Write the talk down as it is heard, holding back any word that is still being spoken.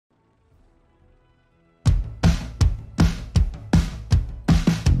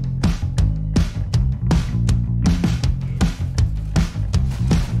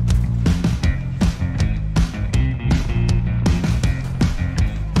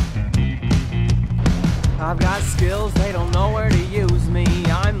I've got skills, they don't know where to use me.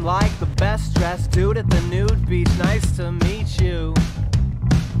 I'm like the best dressed dude at the nude beach. Nice to meet you.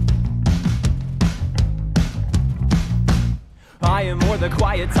 I am more the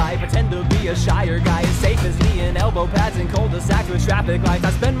quiet type, I tend to be a shyer guy. As safe as me in elbow pads and cul-de-sacs with traffic lights.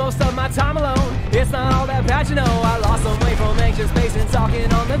 I spend most of my time alone, it's not all that bad, you know. I lost some weight from anxious pacing,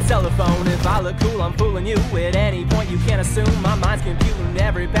 talking on the telephone. If I look cool, I'm fooling you. At any point you can't assume my mind's computing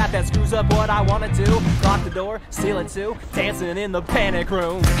every path that screws up what I wanna do. Lock the door, steal it too, dancing in the panic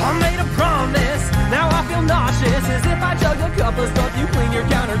room. I made a promise, now I feel nauseous, as if I chugged a cup of stuff you clean your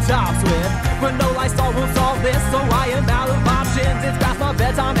countertops with. But no Lysol will solve this, so I am out of options. It's past my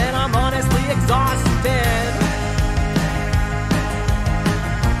bedtime and I'm honestly exhausted.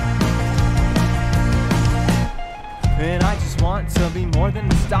 And I just want to be more than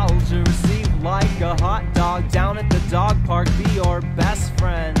nostalgia. Receive like a hot dog down at the dog park. Be your best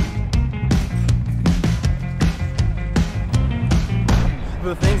friend.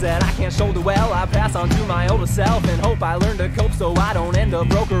 The things that I can't shoulder well, I pass on to my older self and hope I learn to cope so I don't end up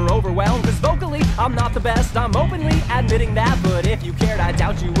broke or overwhelmed. Cause vocally, I'm not the best, I'm openly admitting that. But if you cared, I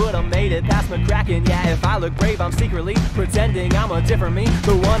doubt you would've made it past McCracken. Yeah, if I look brave, I'm secretly pretending I'm a different me.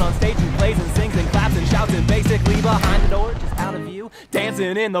 The one on stage who plays and sings and claps and shouts and basically behind the door, just out of view,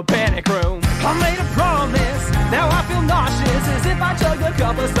 dancing in the panic room. I made a promise, now I feel nauseous, as if I chugged a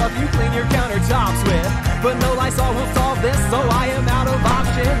cup of stuff you clean your countertops with. But no Lysol will solve this, so I am out of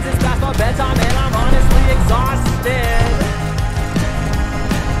options. It's past my bedtime and I'm honestly exhausted.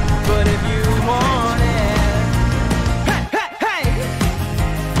 But if you want it, hey, hey, hey,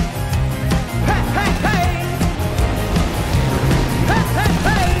 hey, hey, hey, hey, hey, hey,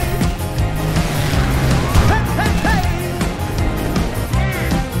 hey, hey, hey.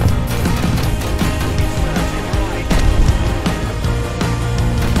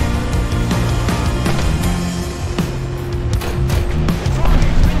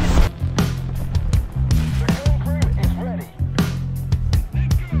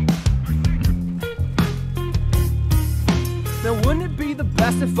 Now wouldn't it be the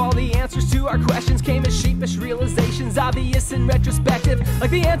best if all the answers to our questions came as sheepish realizations, obvious and retrospective? Like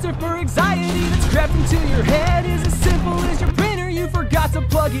the answer for anxiety that's crept into your head is as simple as your printer, you forgot to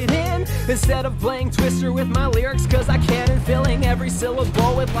plug it in. Instead of playing Twister with my lyrics cause I can and filling every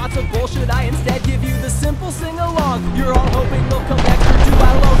syllable with lots of bullshit, I instead give you the simple sing-along. You're all hoping they'll come next, or do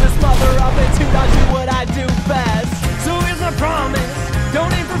I load this mother up and do not do what I do best? So here's my promise,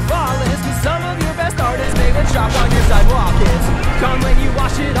 don't aim for flawless, cause some of your best artists may have chopped on your sidewalk. It's gone when you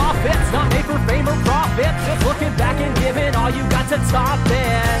wash it